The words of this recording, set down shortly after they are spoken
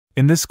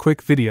In this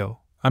quick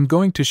video, I'm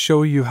going to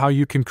show you how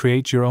you can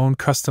create your own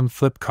custom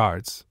flip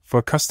cards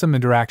for custom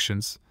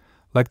interactions,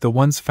 like the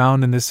ones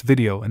found in this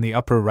video in the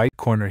upper right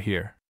corner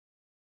here.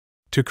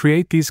 To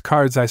create these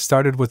cards, I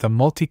started with a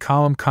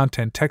multi-column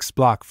content text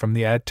block from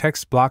the Add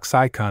Text Blocks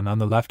icon on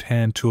the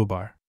left-hand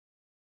toolbar.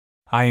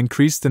 I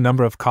increased the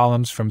number of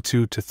columns from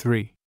 2 to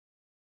 3.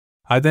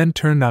 I then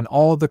turned on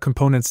all the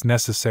components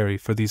necessary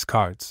for these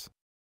cards.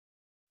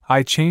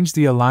 I changed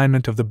the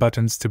alignment of the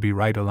buttons to be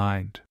right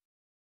aligned.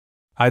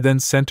 I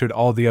then centered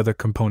all the other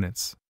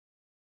components.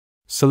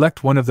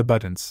 Select one of the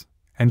buttons,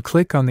 and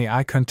click on the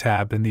Icon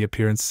tab in the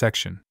Appearance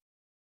section.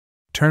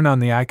 Turn on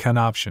the Icon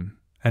option,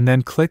 and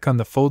then click on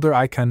the folder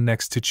icon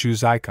next to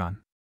choose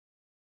Icon.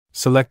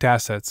 Select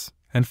Assets,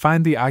 and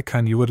find the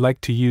icon you would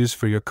like to use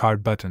for your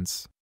card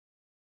buttons.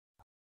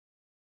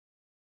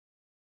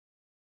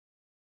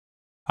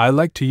 I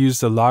like to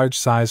use the large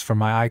size for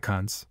my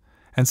icons,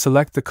 and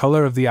select the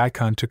color of the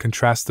icon to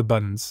contrast the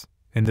buttons,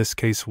 in this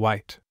case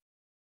white.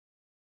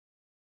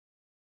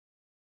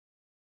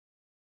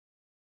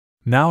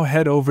 Now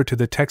head over to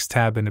the Text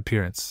tab in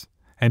Appearance,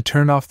 and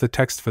turn off the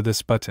text for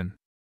this button.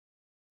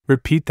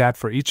 Repeat that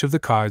for each of the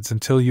cards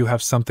until you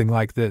have something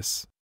like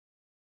this.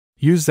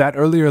 Use that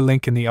earlier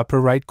link in the upper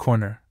right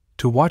corner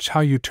to watch how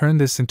you turn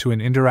this into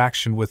an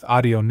interaction with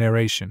audio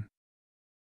narration.